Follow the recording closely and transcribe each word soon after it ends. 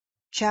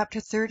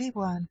Chapter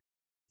 31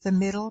 The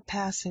Middle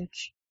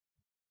Passage.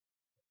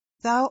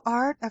 Thou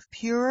art of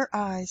purer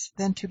eyes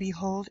than to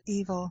behold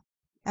evil,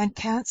 and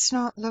canst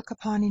not look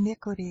upon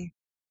iniquity.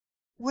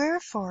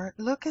 Wherefore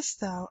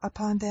lookest thou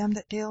upon them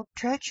that deal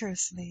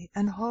treacherously,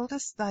 and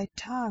holdest thy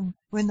tongue,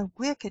 when the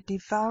wicked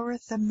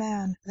devoureth the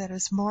man that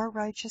is more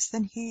righteous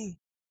than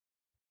he?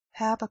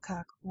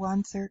 Habakkuk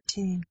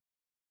 1:13.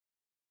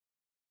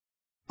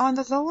 On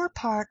the lower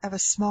part of a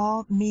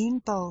small, mean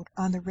boat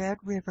on the Red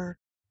River,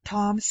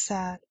 Tom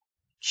sat,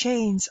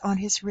 chains on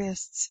his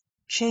wrists,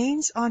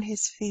 chains on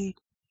his feet,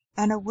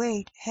 and a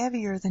weight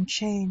heavier than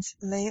chains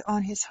lay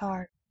on his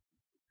heart.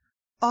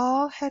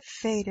 All had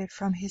faded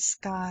from his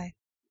sky,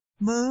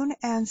 moon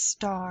and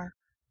star,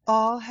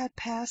 all had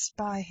passed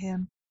by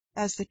him,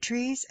 as the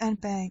trees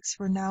and banks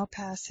were now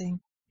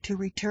passing, to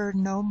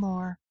return no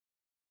more.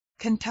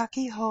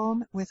 Kentucky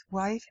home, with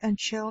wife and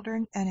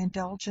children and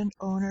indulgent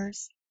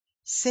owners;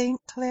 St.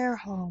 Clair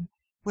home,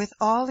 with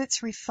all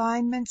its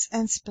refinements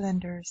and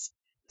splendors;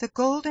 the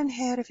golden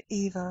head of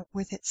Eva,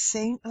 with its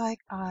saint-like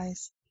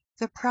eyes;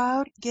 the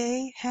proud,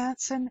 gay,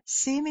 handsome,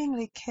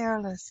 seemingly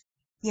careless,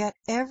 yet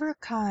ever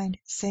kind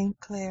St.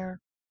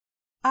 Clair;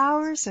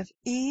 hours of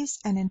ease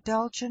and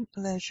indulgent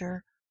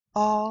leisure,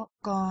 all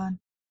gone,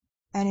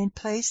 and in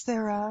place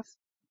thereof,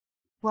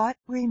 what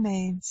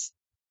remains?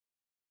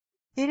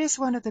 It is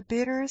one of the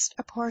bitterest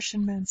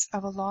apportionments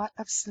of a lot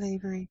of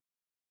slavery,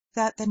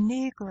 that the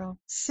Negro,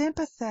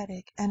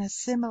 sympathetic and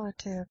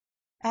assimilative,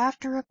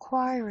 after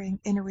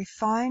acquiring in a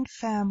refined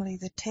family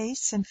the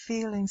tastes and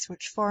feelings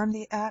which form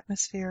the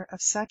atmosphere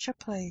of such a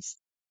place,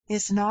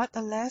 is not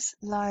the less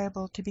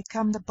liable to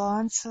become the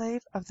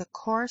bond-slave of the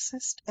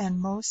coarsest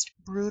and most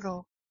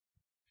brutal.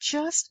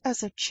 Just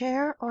as a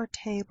chair or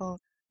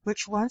table,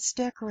 which once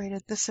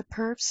decorated the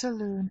superb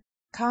saloon,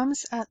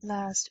 comes at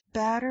last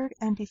battered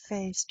and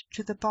defaced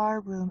to the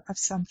bar-room of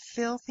some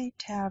filthy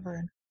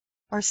tavern,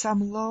 or some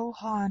low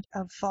haunt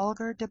of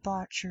vulgar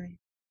debauchery.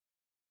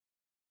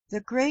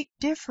 The great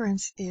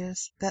difference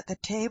is that the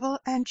table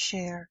and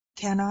chair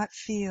cannot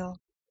feel,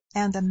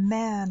 and the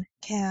man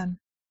can;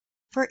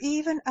 for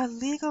even a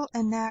legal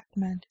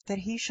enactment that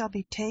he shall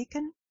be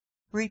taken,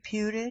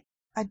 reputed,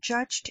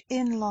 adjudged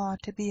in law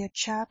to be a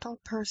chattel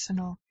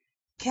personal,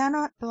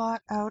 cannot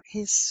blot out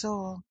his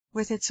soul,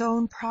 with its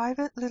own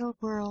private little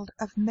world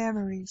of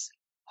memories,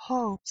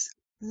 hopes,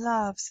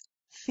 loves,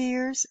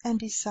 fears, and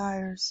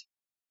desires.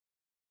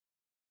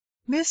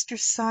 Mr.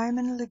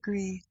 Simon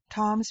Legree,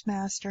 Tom's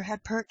master,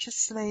 had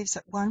purchased slaves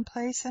at one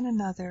place and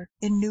another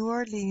in New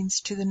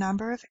Orleans to the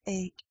number of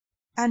 8,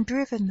 and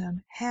driven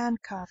them,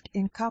 handcuffed,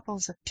 in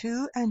couples of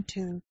 2 and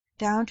 2,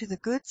 down to the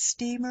good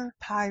steamer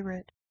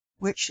Pirate,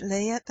 which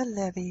lay at the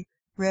levee,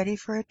 ready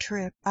for a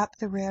trip up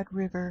the Red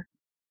River.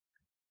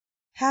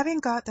 Having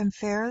got them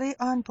fairly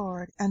on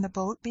board, and the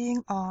boat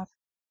being off,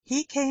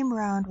 he came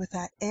round with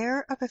that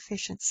air of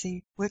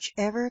efficiency which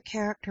ever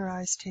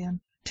characterized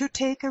him, to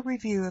take a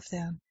review of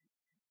them.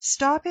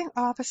 Stopping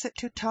opposite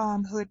to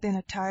Tom, who had been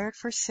attired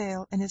for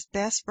sale in his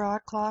best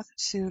broadcloth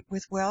suit,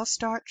 with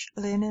well-starched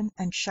linen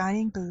and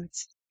shining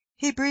boots,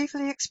 he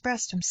briefly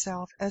expressed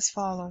himself as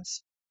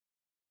follows: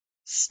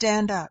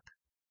 "Stand up."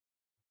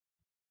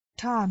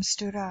 Tom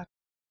stood up.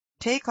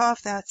 "Take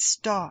off that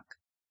stock."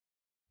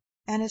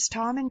 And as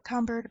Tom,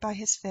 encumbered by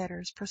his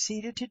fetters,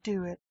 proceeded to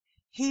do it,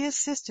 he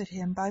assisted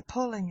him by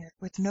pulling it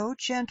with no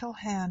gentle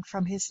hand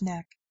from his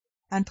neck,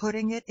 and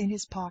putting it in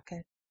his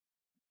pocket.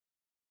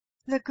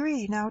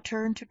 Legree now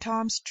turned to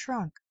Tom's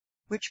trunk,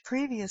 which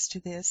previous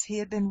to this he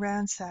had been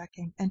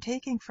ransacking, and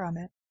taking from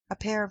it a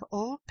pair of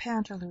old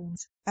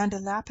pantaloons and a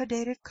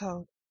dilapidated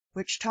coat,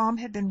 which Tom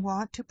had been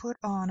wont to put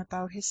on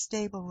about his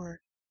stable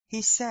work,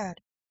 he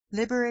said,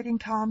 liberating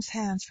Tom's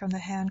hands from the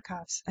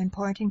handcuffs, and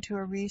pointing to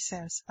a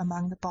recess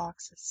among the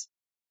boxes: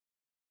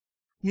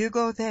 "You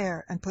go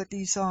there and put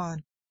these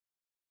on."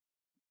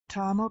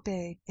 Tom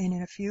obeyed, and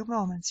in a few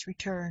moments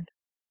returned.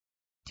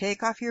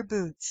 "Take off your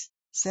boots,"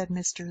 said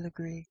Mr.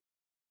 Legree.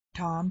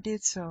 Tom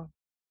did so.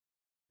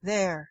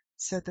 "There,"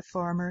 said the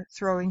former,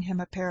 throwing him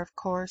a pair of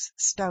coarse,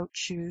 stout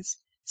shoes,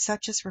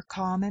 such as were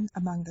common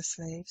among the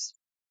slaves.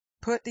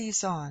 "Put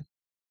these on."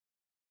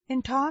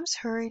 In Tom's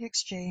hurried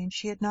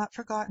exchange he had not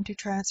forgotten to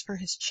transfer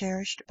his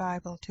cherished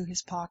Bible to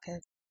his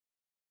pocket.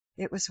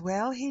 It was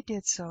well he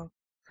did so,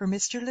 for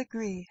Mr.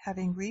 Legree,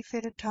 having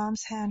refitted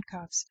Tom's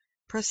handcuffs,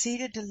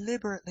 proceeded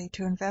deliberately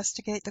to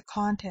investigate the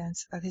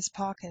contents of his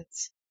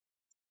pockets.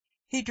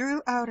 He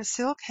drew out a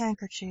silk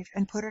handkerchief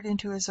and put it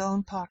into his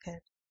own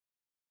pocket.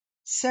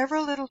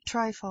 Several little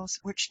trifles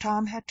which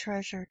Tom had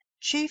treasured,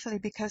 chiefly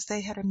because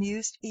they had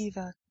amused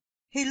Eva,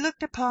 he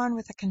looked upon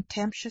with a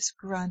contemptuous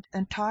grunt,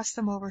 and tossed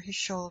them over his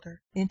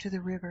shoulder into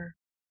the river.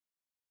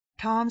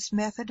 Tom's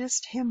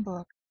Methodist hymn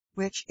book,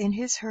 which in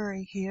his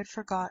hurry he had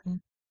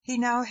forgotten, he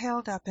now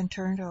held up and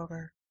turned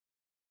over.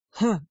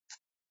 "Humph!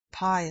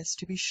 Pious,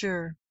 to be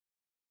sure.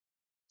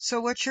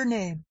 So what's your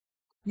name?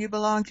 You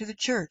belong to the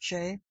church,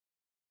 eh?"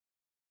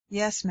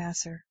 "Yes,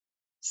 mas'r,"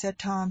 said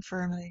Tom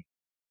firmly.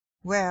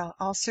 "Well,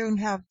 I'll soon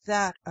have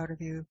that out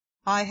of you.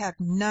 I have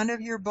none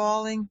of your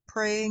bawling,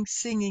 praying,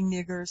 singing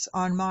niggers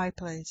on my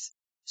place,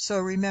 so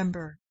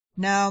remember.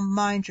 Now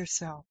mind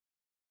yourself,"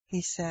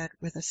 he said,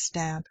 with a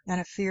stamp,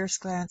 and a fierce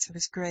glance of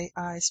his grey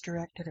eyes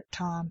directed at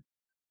Tom.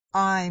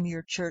 "I'm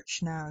your church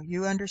now,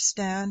 you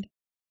understand?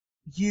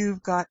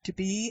 You've got to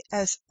be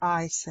as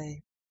I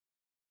say."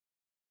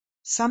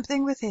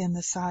 Something within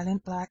the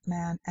silent black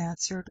man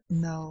answered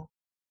no,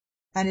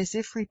 and as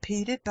if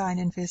repeated by an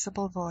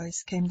invisible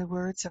voice came the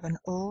words of an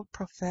old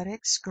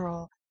prophetic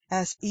scroll,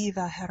 as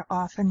Eva had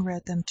often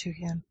read them to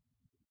him.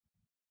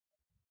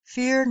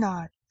 "Fear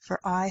not, for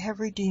I have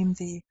redeemed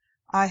thee.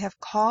 I have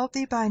called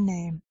thee by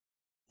name.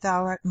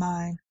 Thou art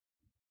mine."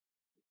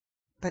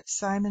 But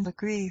Simon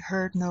Legree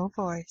heard no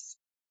voice.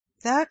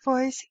 That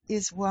voice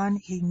is one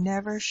he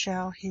never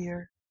shall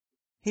hear.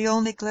 He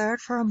only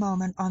glared for a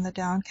moment on the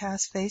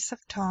downcast face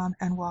of Tom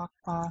and walked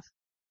off.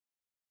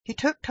 He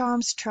took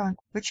Tom's trunk,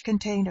 which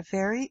contained a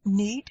very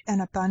neat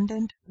and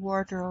abundant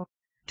wardrobe,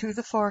 to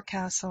the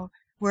forecastle,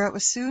 where it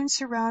was soon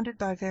surrounded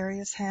by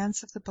various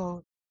hands of the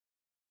boat.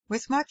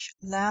 With much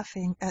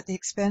laughing at the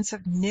expense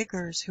of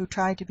niggers who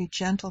tried to be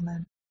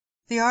gentlemen,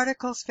 the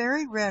articles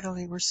very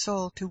readily were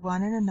sold to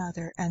one and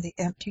another, and the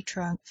empty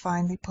trunk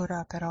finally put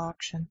up at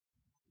auction.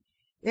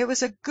 It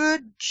was a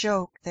good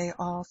joke, they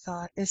all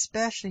thought,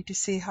 especially to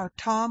see how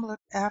Tom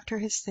looked after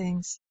his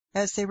things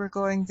as they were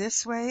going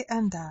this way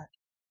and that,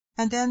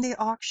 and then the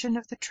auction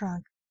of the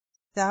trunk.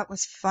 That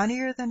was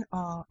funnier than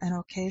all, and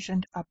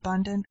occasioned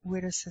abundant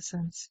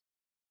witticisms.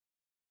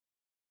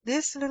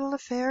 This little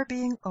affair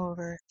being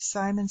over,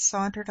 Simon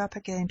sauntered up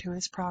again to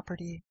his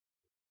property.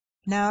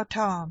 "Now,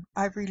 Tom,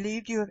 I've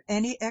relieved you of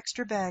any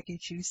extra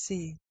baggage you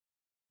see.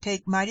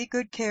 Take mighty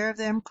good care of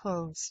them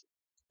clothes.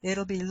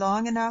 It'll be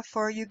long enough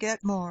 'fore you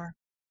get more.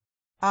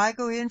 I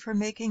go in for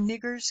making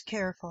niggers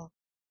careful.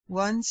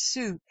 One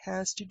suit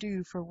has to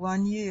do for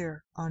 1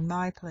 year on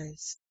my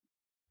place."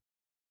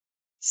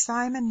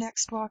 Simon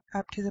next walked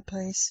up to the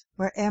place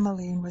where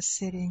Emmeline was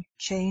sitting,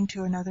 chained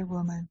to another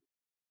woman.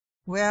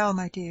 "Well,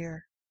 my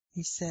dear,"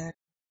 he said,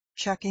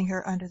 chucking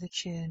her under the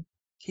chin,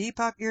 "keep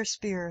up your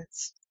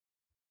spirits."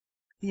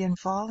 The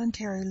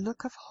involuntary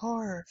look of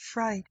horror,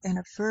 fright, and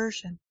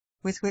aversion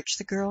with which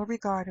the girl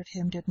regarded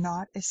him did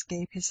not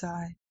escape his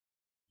eye.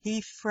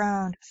 He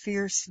frowned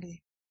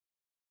fiercely.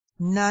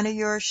 "None of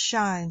your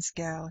shines,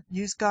 gal.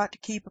 You's got to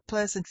keep a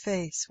pleasant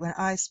face when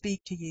I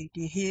speak to ye,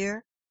 d'ye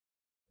hear?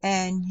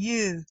 And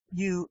you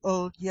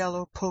old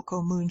yellow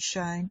poco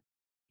moonshine,"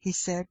 he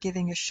said,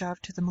 giving a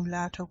shove to the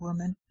mulatto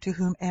woman to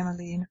whom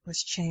Emmeline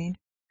was chained,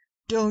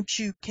 "don't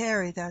you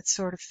carry that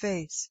sort of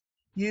face.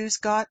 You's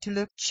got to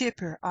look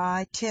chipper,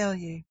 I tell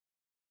ye.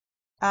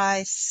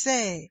 I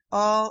say,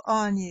 all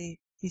on ye,"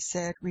 he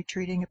said,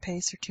 retreating a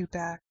pace or two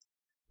back.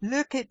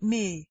 "Look at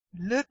me,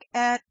 look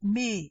at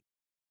me.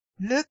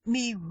 Look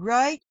me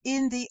right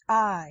in the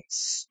eye,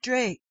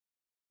 straight.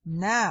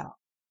 Now,"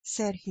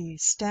 said he,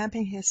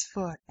 stamping his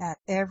foot at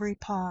every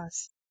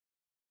pause.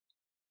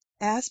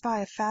 As by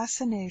a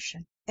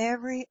fascination,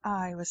 every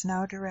eye was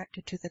now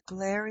directed to the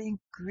glaring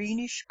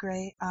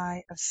greenish-grey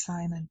eye of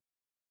Simon.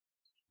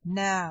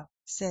 "Now,"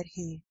 said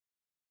he,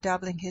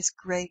 doubling his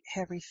great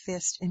heavy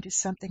fist into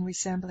something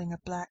resembling a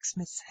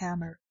blacksmith's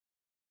hammer,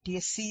 "d'ye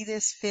see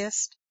this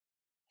fist?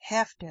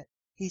 Heft it,"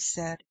 he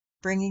said,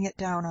 bringing it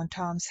down on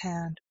Tom's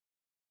hand.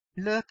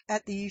 "Look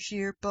at these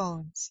yere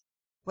bones.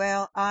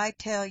 Well, I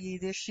tell ye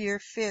this yere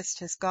fist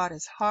has got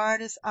as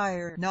hard as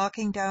iron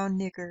knocking down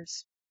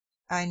niggers.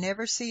 I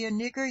never see a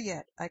nigger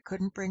yet I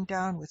couldn't bring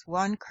down with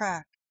one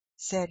crack,"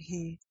 said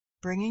he,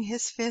 bringing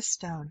his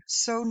fist down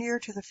so near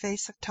to the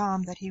face of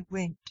Tom that he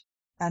winked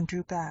and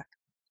drew back.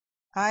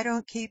 "I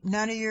don't keep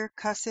none of your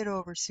cussed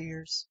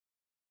overseers.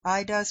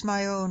 I does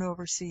my own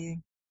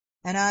overseeing,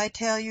 and I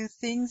tell you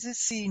things is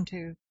seen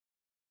to.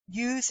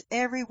 You's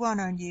every one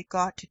on ye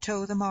got to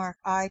toe the mark,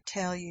 I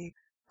tell ye,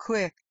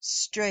 quick,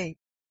 straight,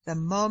 the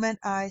moment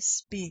I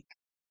speak.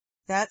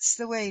 That's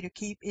the way to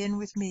keep in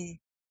with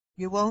me.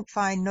 You won't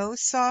find no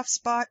soft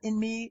spot in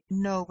me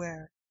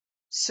nowhere.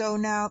 So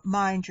now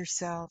mind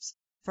yourselves,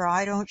 for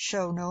I don't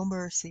show no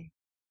mercy."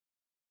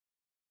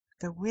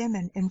 The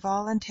women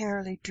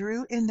involuntarily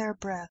drew in their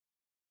breath,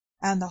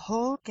 and the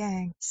whole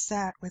gang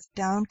sat with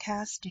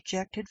downcast,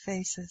 dejected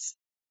faces.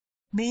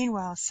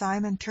 Meanwhile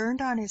Simon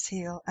turned on his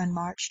heel and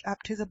marched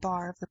up to the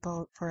bar of the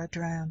boat for a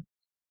dram.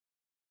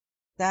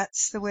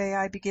 "That's the way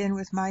I begin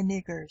with my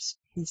niggers,"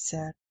 he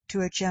said,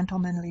 to a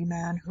gentlemanly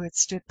man who had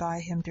stood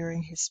by him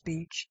during his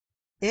speech.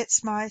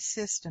 "It's my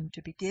system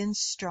to begin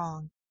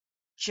strong.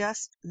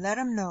 Just let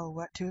 'em know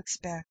what to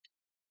expect."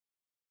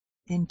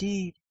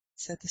 "Indeed,"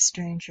 said the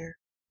stranger,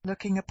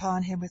 looking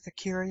upon him with the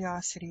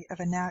curiosity of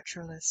a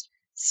naturalist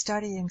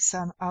studying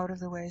some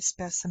out-of-the-way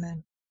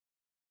specimen.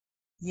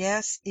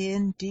 "Yes,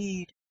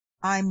 indeed.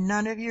 I'm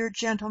none of your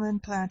gentlemen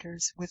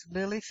planters with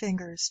lily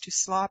fingers to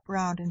slop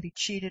round and be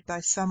cheated by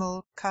some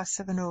old cuss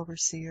of an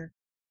overseer.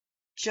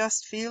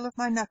 Just feel of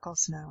my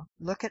knuckles now.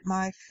 Look at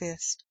my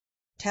fist.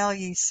 Tell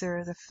ye,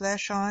 sir, the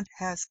flesh on't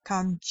has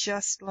come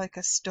just like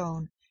a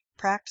stone.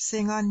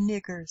 Practising on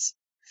niggers.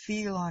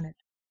 Feel on it."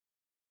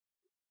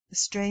 The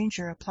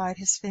stranger applied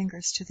his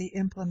fingers to the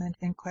implement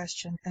in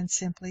question, and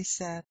simply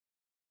said,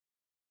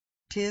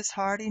 "'Tis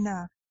hard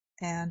enough,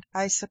 and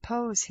I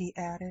suppose," he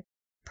added,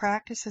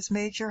 "practice has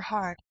made your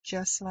heart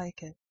just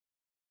like it."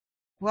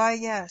 "Why,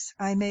 yes,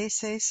 I may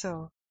say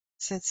so,"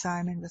 said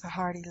Simon, with a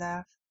hearty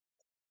laugh.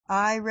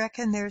 "I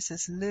reckon there's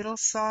as little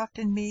soft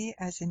in me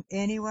as in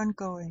any one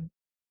going.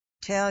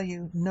 Tell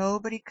you,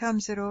 nobody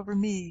comes it over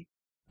me.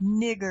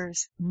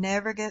 Niggers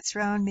never gets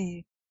round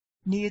me,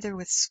 neither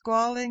with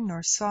squalling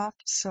nor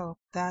soft soap,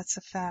 that's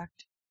a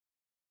fact."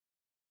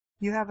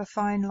 "You have a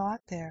fine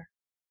lot there."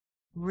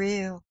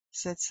 "Real,"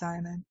 said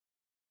Simon.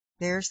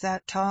 "There's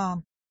that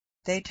Tom.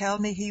 They tell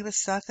me he was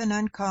suthin'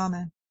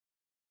 uncommon.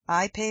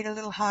 I paid a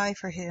little high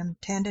for him,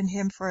 tendin'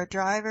 him for a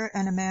driver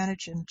and a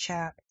managin'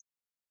 chap.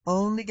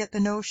 Only get the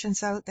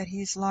notions out that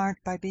he's larnt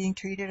by being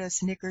treated as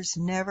niggers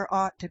never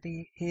ought to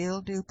be,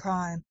 he'll do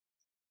prime.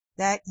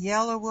 That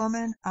yellow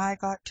woman I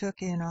got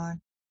took in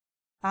on.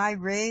 I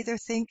rayther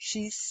think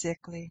she's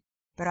sickly,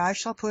 but I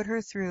shall put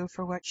her through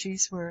for what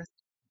she's worth.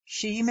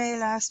 She may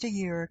last a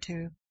year or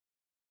two.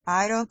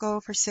 I don't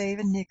go for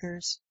savin'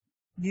 niggers.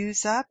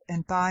 Use up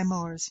and buy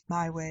more's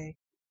my way.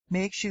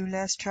 Makes you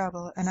less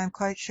trouble, and I'm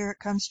quite sure it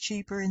comes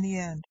cheaper in the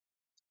end."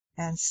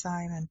 And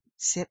Simon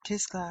sipped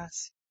his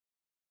glass.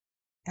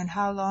 "And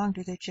how long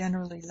do they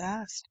generally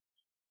last?"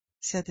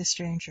 said the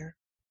stranger.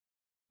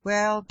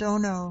 "Well,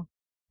 dunno,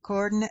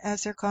 'cordin'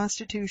 as their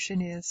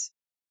constitution is.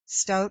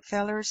 Stout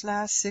fellers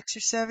last 6 or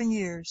 7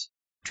 years.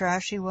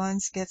 Trashy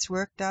ones gets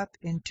worked up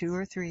in 2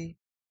 or 3.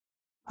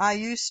 I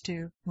used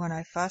to, when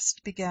I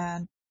fust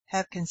began,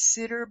 have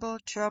considerable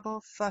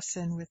trouble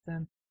fussin' with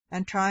them,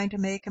 and tryin' to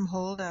make 'em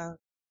hold out.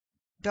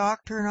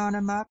 Doctorin' on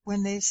 'em up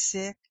when they's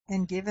sick,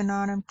 and givin'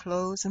 on 'em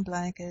clothes and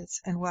blankets,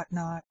 and what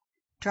not,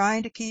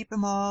 tryin' to keep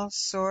 'em all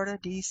sort o'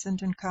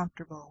 decent and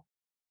comfortable.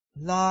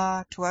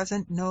 Law,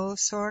 'twasn't no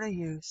sort o'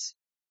 use.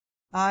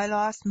 I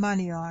lost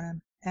money on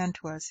 'em, and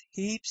 'twas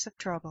heaps of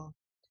trouble.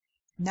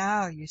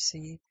 Now, you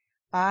see,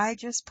 I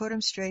just put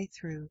 'em straight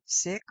through,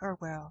 sick or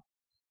well.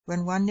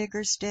 When one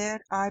nigger's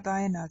dead, I buy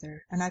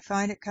another, and I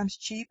find it comes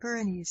cheaper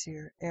and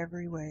easier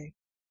every way."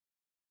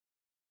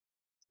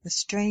 The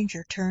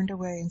stranger turned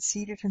away and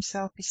seated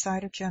himself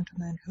beside a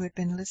gentleman who had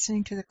been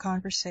listening to the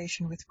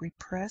conversation with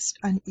repressed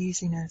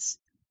uneasiness.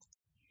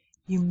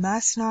 "You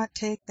must not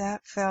take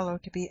that fellow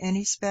to be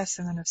any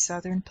specimen of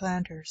southern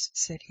planters,"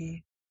 said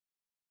he.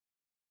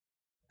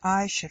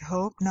 "I should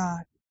hope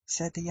not,"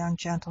 said the young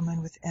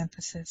gentleman with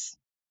emphasis.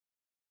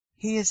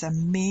 "He is a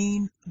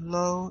mean,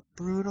 low,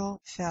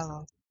 brutal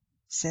fellow,"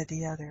 said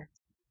the other.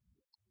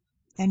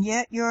 "And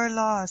yet your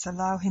laws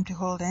allow him to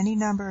hold any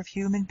number of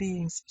human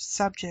beings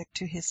subject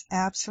to his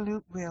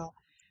absolute will,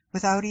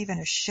 without even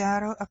a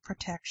shadow of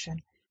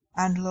protection,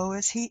 and low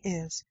as he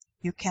is,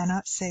 you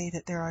cannot say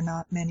that there are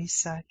not many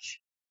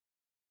such."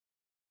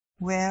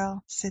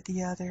 "Well," said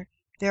the other,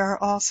 "there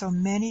are also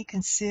many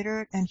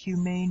considerate and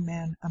humane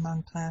men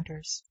among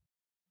planters."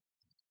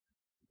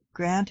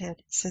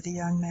 "Granted," said the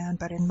young man,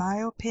 "but in my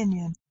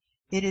opinion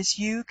it is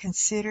you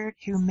considerate,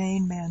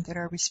 humane men that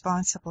are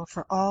responsible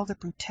for all the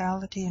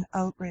brutality and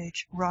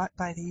outrage wrought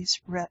by these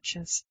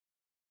wretches,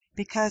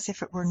 because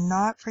if it were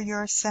not for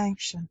your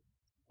sanction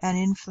and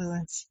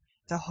influence,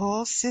 the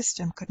whole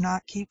system could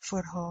not keep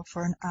foothold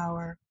for an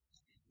hour.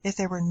 If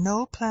there were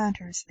no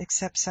planters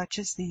except such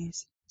as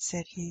these,"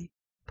 said he,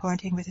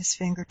 pointing with his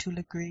finger to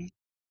Legree,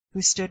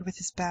 who stood with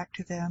his back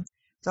to them,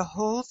 "the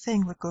whole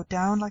thing would go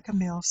down like a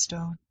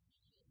millstone.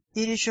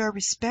 It is your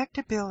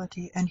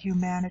respectability and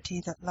humanity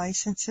that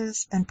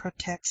licenses and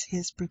protects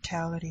his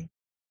brutality."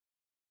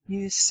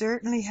 "You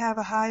certainly have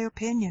a high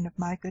opinion of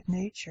my good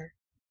nature,"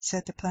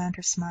 said the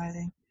planter,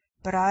 smiling,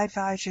 "but I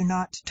advise you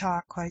not to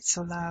talk quite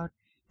so loud,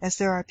 as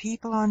there are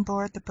people on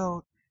board the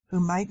boat who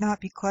might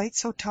not be quite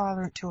so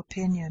tolerant to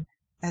opinion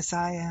as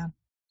I am.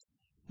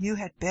 You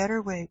had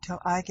better wait till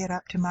I get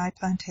up to my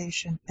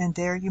plantation, and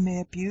there you may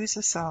abuse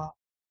us all,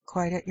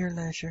 quite at your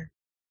leisure."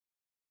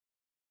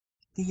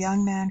 The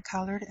young man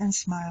coloured and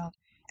smiled,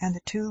 and the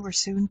two were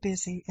soon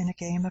busy in a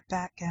game of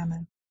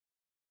backgammon.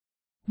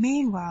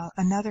 Meanwhile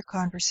another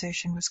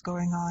conversation was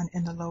going on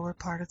in the lower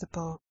part of the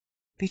boat,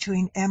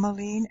 between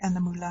Emmeline and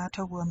the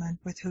mulatto woman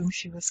with whom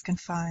she was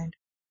confined.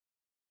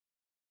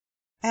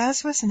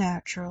 As was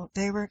natural,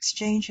 they were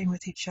exchanging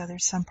with each other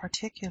some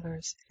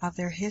particulars of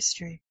their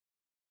history.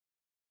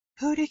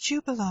 "Who did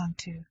you belong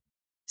to?"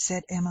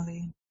 said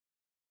Emmeline.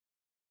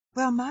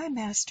 "Well, my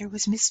master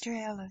was Mr.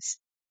 Ellis,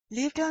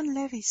 lived on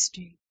Levy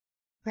Street.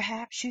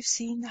 Perhaps you've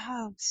seen the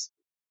house."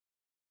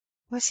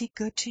 "Was he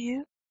good to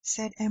you?"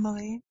 said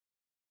Emmeline.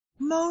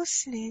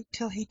 "Mostly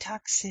till he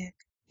tuck sick.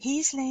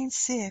 He's lain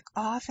sick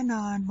off and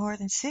on more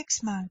than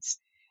 6 months,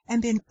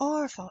 and been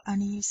orful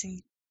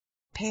uneasy.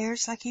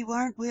 'Pears like he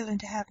warn't willin'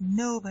 to have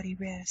nobody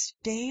rest,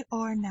 day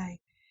or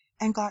night,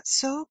 and got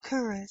so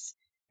cur'ous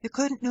there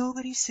couldn't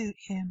nobody suit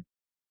him.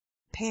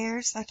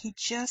 'Pears like he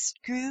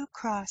just grew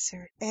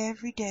crosser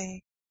every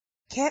day.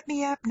 Kept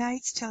me up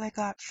nights till I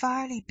got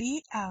fairly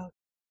beat out,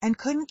 and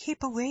couldn't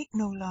keep awake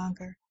no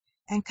longer,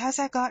 and 'cause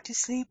I got to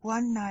sleep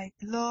one night,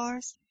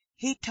 lors,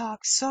 He'd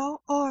talk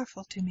so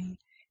orful to me,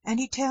 and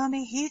he'd tell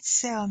me he'd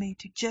sell me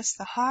to just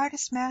the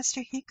hardest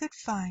master he could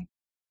find,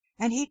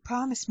 and he'd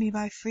promise me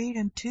my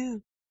freedom,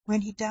 too,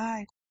 when he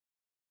died."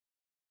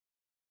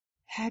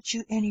 "Had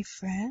you any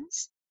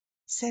friends?"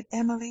 said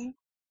Emmeline.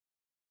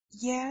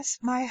 "Yes,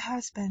 my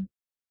husband.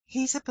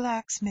 He's a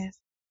blacksmith.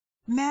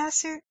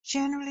 Mas'r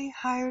generally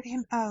hired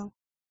him out.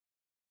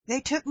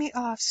 They took me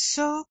off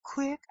so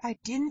quick I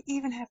didn't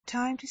even have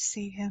time to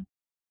see him.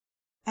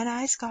 And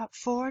I's got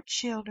 4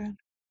 children.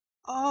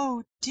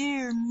 Oh,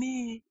 dear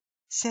me!"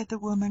 said the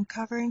woman,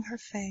 covering her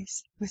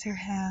face with her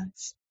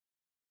hands.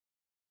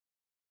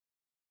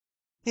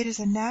 It is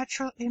a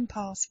natural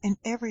impulse in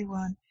every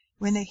one,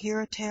 when they hear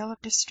a tale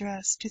of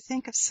distress, to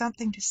think of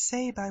something to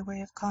say by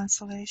way of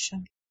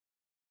consolation.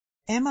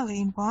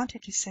 Emmeline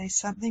wanted to say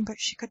something, but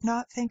she could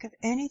not think of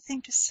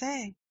anything to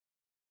say.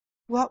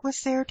 What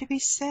was there to be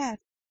said?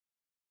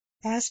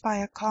 As by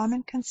a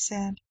common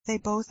consent, they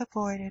both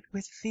avoided,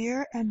 with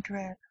fear and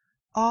dread,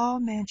 all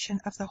mention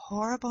of the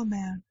horrible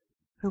man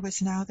who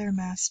was now their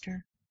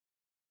master.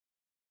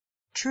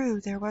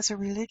 True, there was a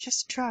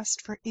religious trust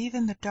for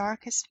even the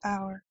darkest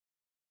hour.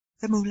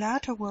 The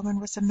mulatto woman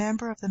was a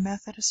member of the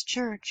Methodist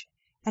Church,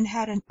 and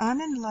had an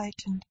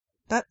unenlightened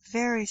but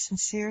very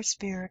sincere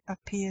spirit of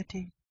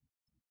piety.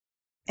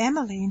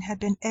 Emmeline had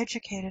been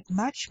educated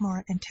much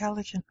more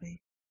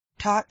intelligently,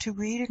 taught to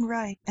read and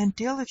write, and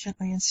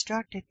diligently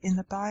instructed in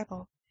the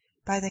Bible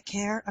by the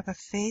care of a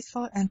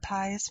faithful and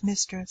pious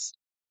mistress.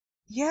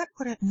 Yet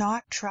would it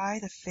not try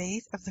the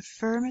faith of the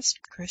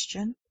firmest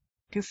Christian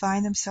to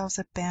find themselves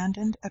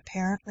abandoned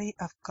apparently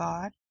of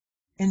God,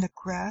 in the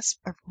grasp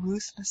of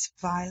ruthless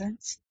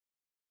violence?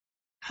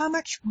 How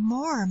much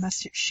more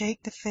must it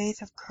shake the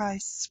faith of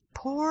Christ's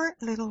poor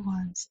little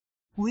ones,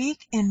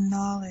 weak in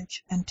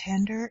knowledge and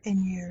tender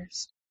in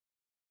years.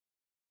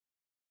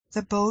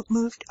 The boat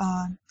moved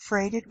on,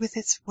 freighted with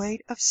its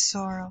weight of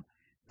sorrow,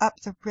 up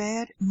the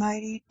red,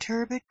 mighty,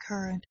 turbid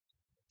current,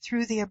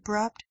 through the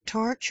abrupt,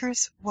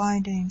 tortuous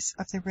windings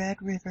of the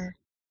Red River,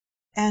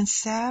 and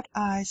sad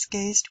eyes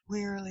gazed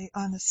wearily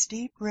on the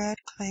steep red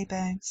clay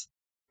banks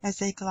as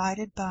they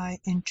glided by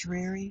in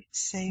dreary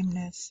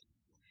sameness.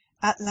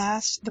 At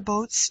last the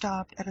boat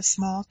stopped at a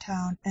small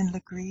town, and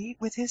Legree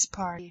with his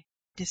party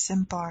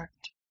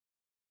disembarked.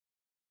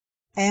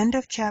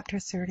 Chapter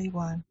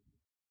 31